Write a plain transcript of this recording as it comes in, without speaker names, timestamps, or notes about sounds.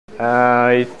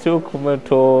It took me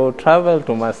to travel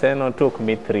to Maseno took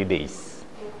me 3 days.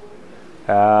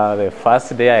 The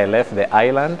first day I left the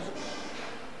island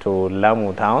to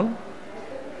Lamu town.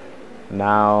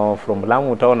 Now from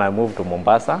Lamu town I moved to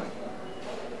Mombasa.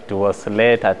 It was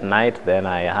late at night, then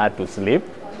I had to sleep.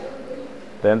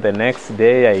 Then the next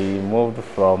day I moved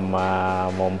from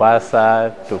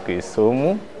Mombasa to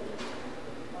Kisumu.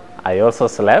 I also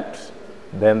slept.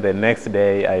 Then the next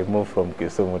day I moved from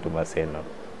Kisumu to Maseno.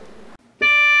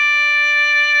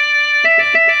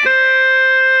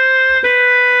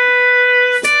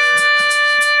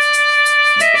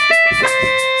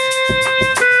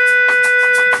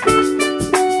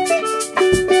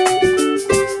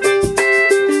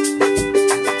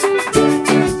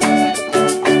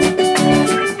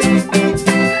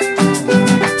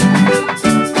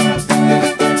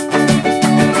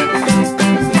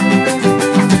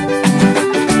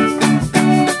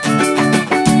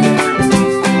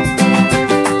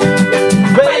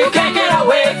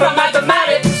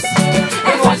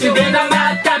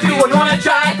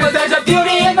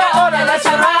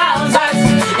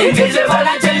 Invisible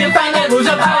until you find the rules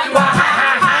of how and why.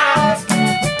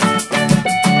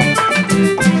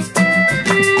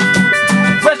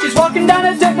 Well, she's walking down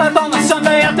a deck path on a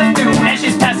Sunday afternoon, and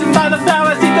she's passing by the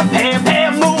flowers, see the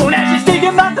pale moon, and she's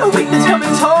thinking about the week that's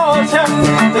coming towards her.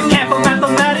 The camp of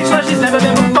mathematics where she's never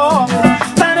been before.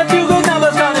 Find a few good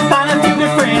numbers, gonna find a few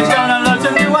good friends, gonna learn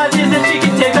some new ideas that she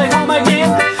can take back home again.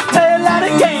 Play a lot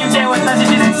of games, and with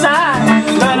messages inside,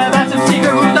 learn about some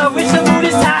secret rules of which the moon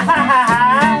is high.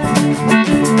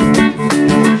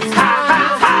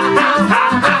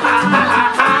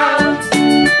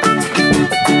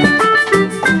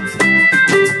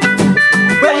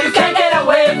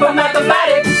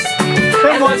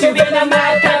 Once you've been a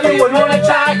mad cat, you would wanna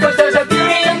try, cause there's a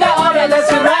beauty in the order that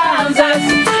surrounds us.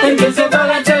 Invisible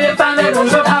until you find the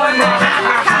rules of how and why.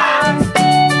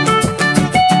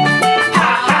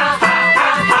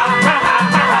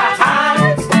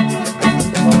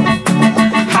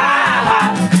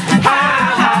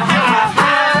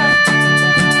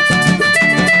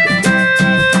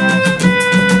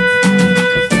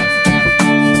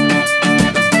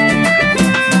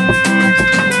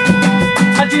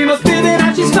 I dream of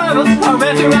Fibonacci spirals, I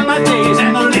read throughout my days,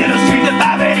 and the little strings that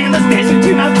vibrate in the space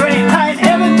into my brain, tying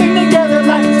everything together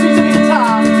like the strings of a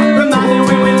guitar. Remind me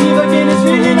when we leave again, it's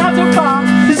really not so far.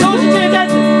 This ocean change that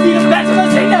need a best of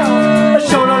us say no. A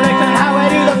shoulder length and highway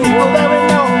to the people that we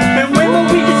know. And when the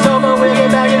week is over, we'll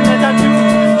get back and let that do.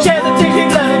 Share the things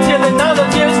we've learned until another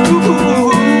year is through.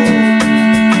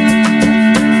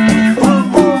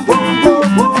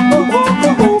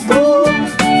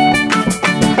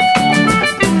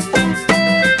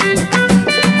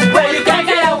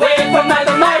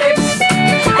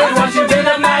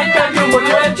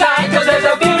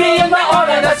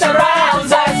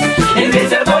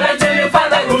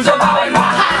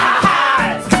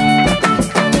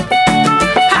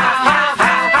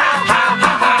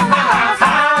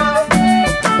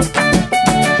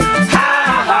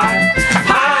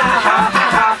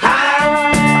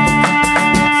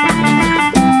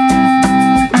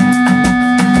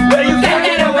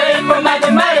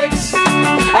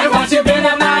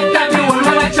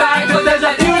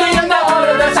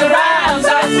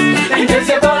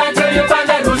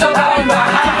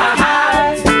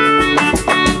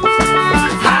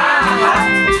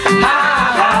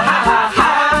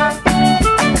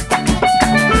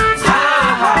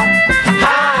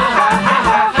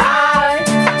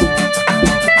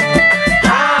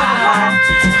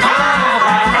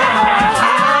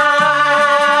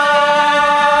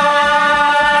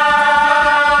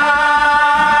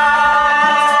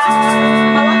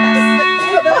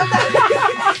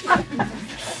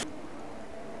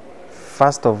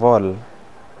 First of all,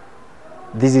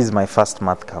 this is my first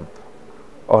math camp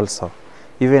also.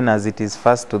 Even as it is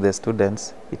first to the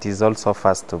students, it is also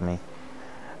first to me.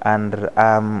 And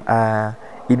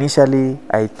initially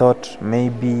I thought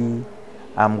maybe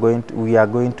we are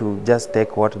going to just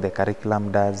take what the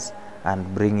curriculum does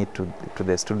and bring it to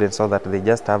the students so that they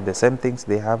just have the same things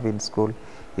they have in school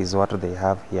is what they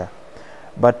have here.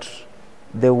 But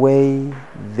the way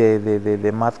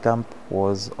the math camp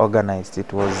was organized,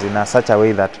 it was in such a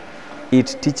way that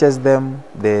it teaches them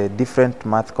the different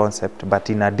math concept, but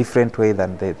in a different way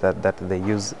than that they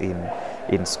use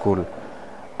in school.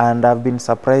 And I've been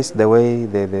surprised the way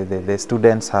the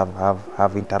students have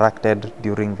interacted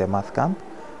during the math camp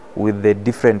with the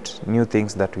different new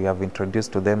things that we have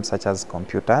introduced to them, such as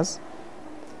computers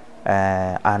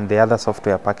and the other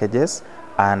software packages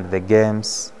and the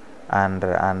games and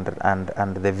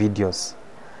the videos.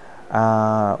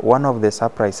 One of the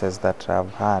surprises that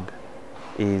I've had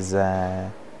is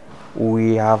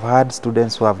we have had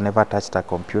students who have never touched a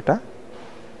computer.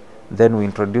 Then we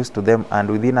introduce to them, and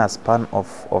within a span of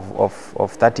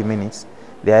 30 minutes,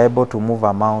 they are able to move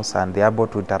a mouse and they are able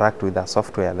to interact with a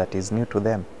software that is new to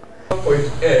them.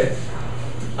 Point A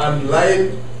and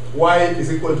line y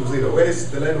is equal to 0. Where is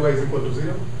the line y is equal to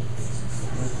 0?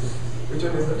 Which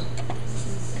one is that?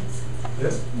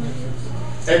 Yes?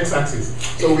 X-axis.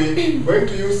 So we're going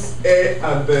to use A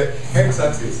and the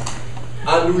x-axis,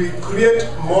 and we create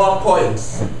more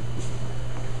points.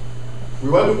 We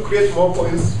want to create more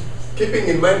points, keeping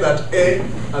in mind that A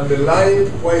and the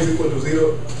line y is equal to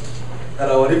 0 are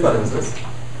our references.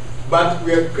 But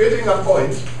we are creating a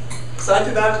point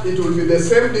such that it will be the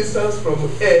same distance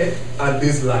from A and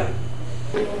this line.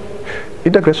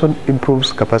 Integration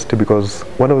improves capacity because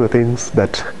one of the things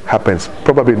that happens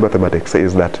probably in mathematics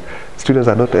is that students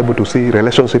are not able to see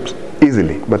relationships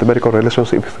easily, mathematical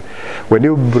relationships. When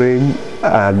you bring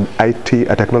an IT,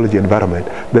 a technology environment,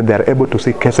 then they are able to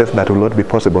see cases that will not be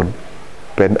possible on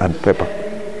pen and paper.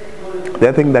 The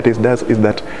other thing that it does is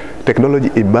that technology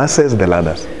immerses the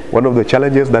learners. One of the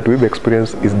challenges that we've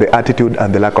experienced is the attitude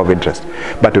and the lack of interest.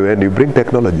 But when you bring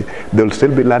technology, they'll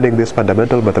still be learning this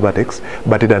fundamental mathematics,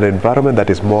 but in an environment that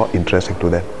is more interesting to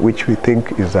them, which we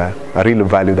think is a real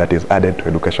value that is added to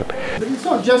education. But it's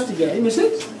not just a game, is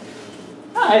it?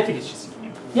 I think it's just a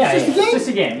game. Yeah, it's just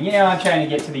a game. You know, I'm trying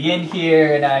to get to the end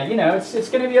here, and you know, it's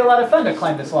going to be a lot of fun to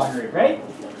climb this long route, right?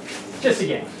 Just a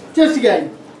game. Just a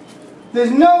game.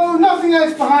 There's nothing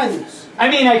else behind this. I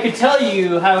mean, I could tell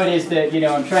you how it is that, you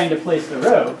know, I'm trying to place the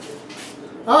rope.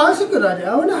 Oh, that's a good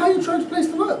idea. I wonder how you're trying to place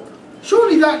the rope.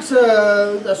 Surely that's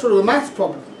sort of a maths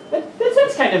problem. That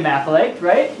sounds kind of math-like,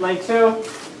 right? Like, so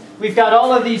we've got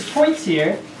all of these points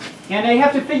here, and I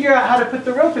have to figure out how to put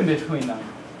the rope in between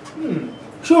them.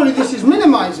 Surely this is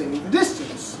minimizing the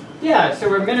distance. Yeah,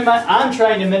 so I'm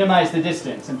trying to minimize the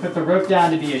distance and put the rope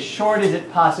down to be as short as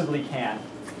it possibly can.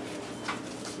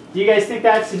 Do you guys think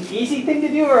that's an easy thing to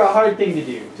do or a hard thing to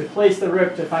do? To place the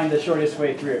rope to find the shortest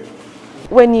way through?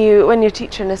 When you're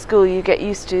teaching in a school, you get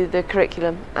used to the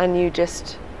curriculum, and you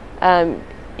just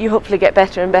you hopefully get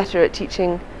better and better at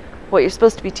teaching what you're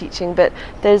supposed to be teaching. But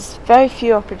there's very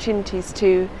few opportunities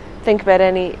to think about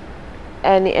any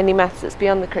maths that's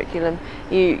beyond the curriculum.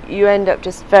 You end up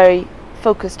just very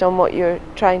focused on what you're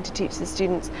trying to teach the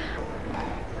students.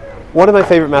 One of my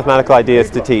favorite mathematical ideas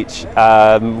to teach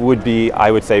would be, I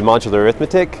would say, modular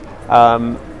arithmetic.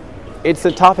 It's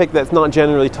a topic that's not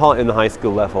generally taught in the high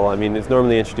school level. I mean, it's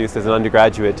normally introduced as an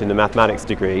undergraduate in a mathematics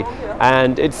degree,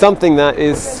 and it's something that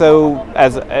is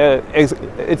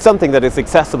it's something that is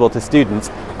accessible to students.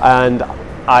 And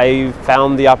I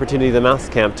found the opportunity of the maths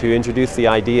camp to introduce the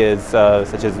ideas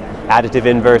such as additive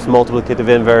inverse, multiplicative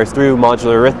inverse through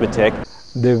modular arithmetic.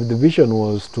 The vision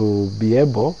was to be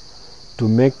able to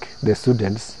make the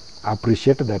students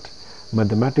appreciate that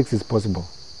mathematics is possible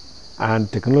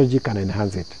and technology can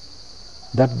enhance it.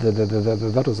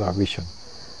 That was our vision.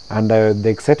 And the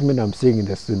excitement I'm seeing in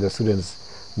the students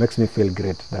makes me feel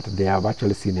great that they have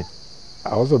actually seen it.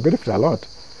 I also benefit a lot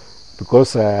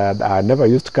because I never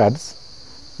used cards,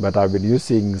 but I've been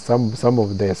using some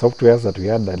of the softwares that we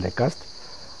had in the cast.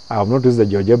 I have not used the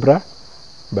GeoGebra,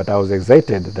 but I was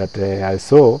excited that I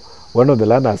saw one of the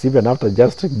learners, even after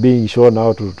just being shown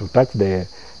how to touch the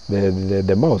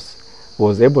mouse,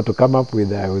 was able to come up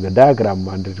with a diagram,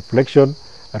 and the reflection,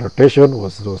 a rotation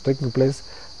was taking place,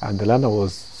 and the learner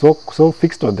was so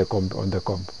fixed on the comp,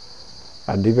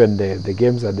 and even the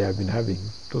games that they have been having,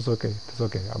 it was okay. It's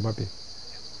okay. I'm happy.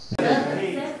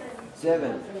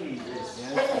 7.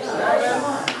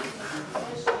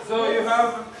 So you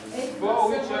have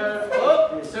which are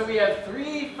so we have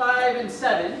 3, 5, and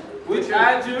 7. Which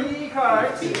add to 3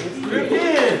 cards.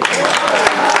 Repeat.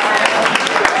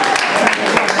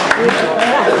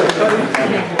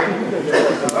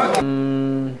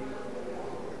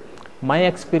 My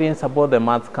experience about the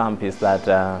math camp is that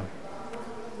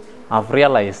I've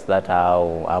realized that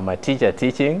I'm a teacher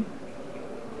teaching,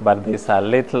 but there's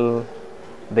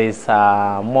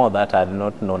more that I'd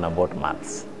not known about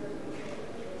maths.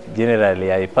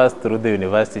 Generally, I passed through the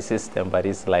university system, but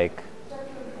it's like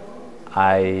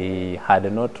I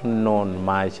had not known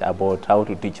much about how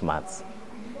to teach maths,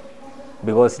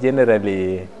 because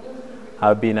generally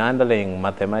I've been handling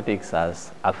mathematics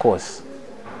as a course,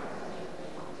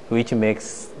 which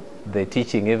makes the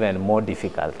teaching even more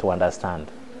difficult to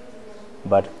understand.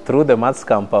 But through the maths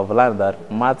camp, I've learned that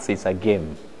maths is a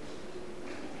game.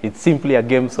 It's simply a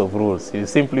game of rules. You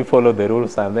simply follow the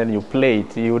rules and then you play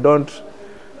it. You don't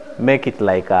make it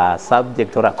like a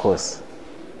subject or a course.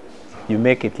 you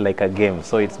make it like a game,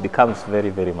 so it becomes very,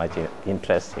 very much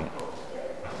interesting.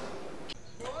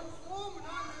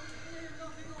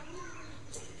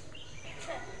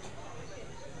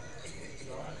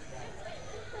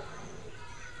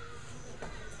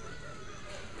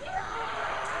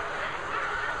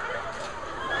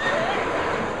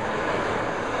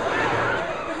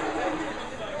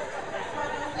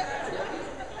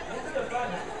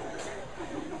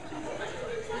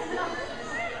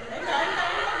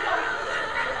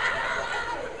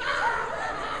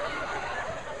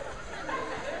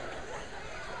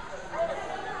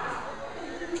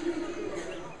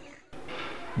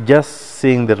 Just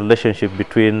seeing the relationship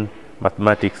between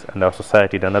mathematics and our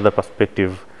society in another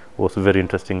perspective was very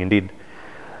interesting indeed.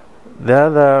 The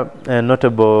other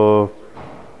notable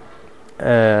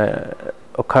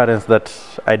occurrence that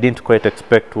I didn't quite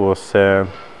expect was the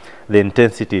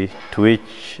intensity to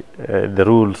which the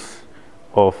rules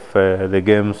of the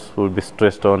games will be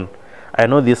stressed on. I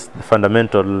know this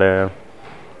fundamental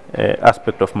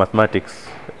aspect of mathematics.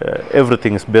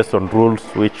 Everything is based on rules,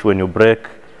 which when you break,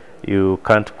 you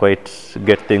can't quite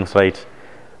get things right.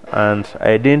 And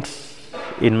I didn't,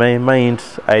 in my mind,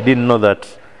 I didn't know that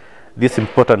this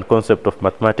important concept of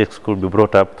mathematics could be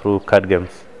brought up through card games.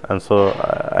 And so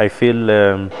I feel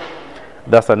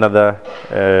that's another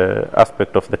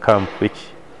aspect of the camp which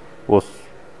was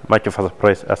much of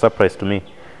a surprise to me.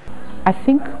 I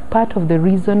think part of the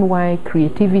reason why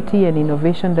creativity and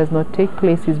innovation does not take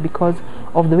place is because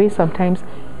of the way sometimes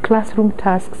classroom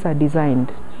tasks are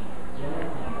designed.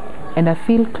 And I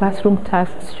feel classroom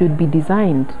tasks should be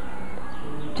designed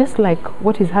just like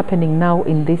what is happening now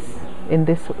in this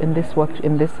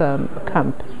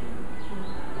camp.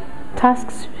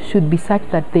 Tasks should be such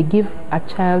that they give a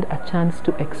child a chance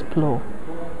to explore.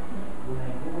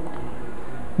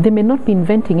 They may not be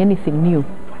inventing anything new.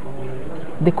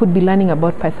 They could be learning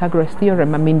about Pythagoras'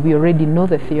 theorem. I mean, we already know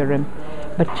the theorem,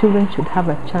 but children should have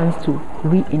a chance to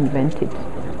reinvent it.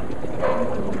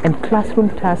 And classroom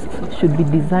tasks should be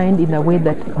designed in a way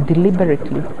that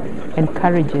deliberately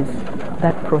encourages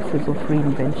that process of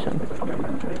reinvention.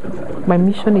 My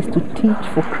mission is to teach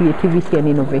for creativity and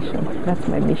innovation. That's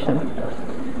my mission.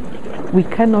 We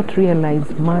cannot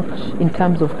realize much in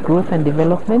terms of growth and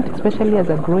development, especially as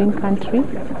a growing country,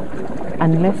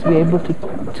 unless we're able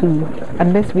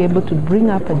to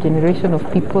bring up a generation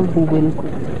of people who will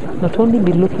not only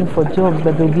be looking for jobs,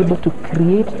 but they'll be able to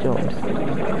create jobs.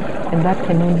 And that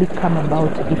can only come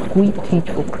about if we teach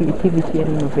for creativity and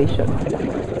innovation.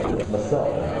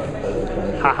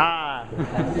 Haha!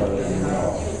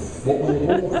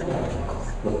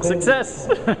 Success!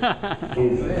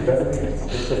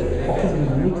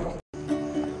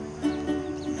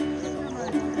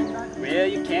 Well,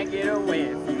 you can't get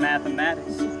away from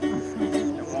mathematics.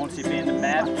 And once you've been to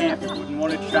math camp, you wouldn't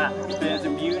want to try. There's a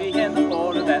beauty in the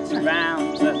order that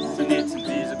surrounds us, and it's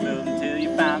invisible until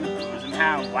you find the rules and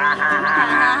how.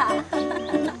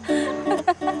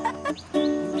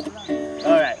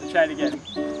 Alright, try it again.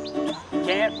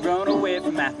 Can't run away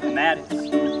from mathematics.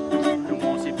 And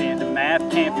once you've been to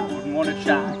math camp, you wouldn't want to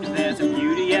try. Cause there's a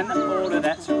beauty in the order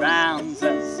that surrounds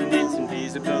us, and it's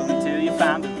invisible until you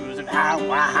find the rules and how.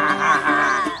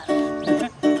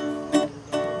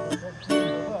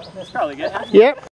 That's probably good, huh? Yep.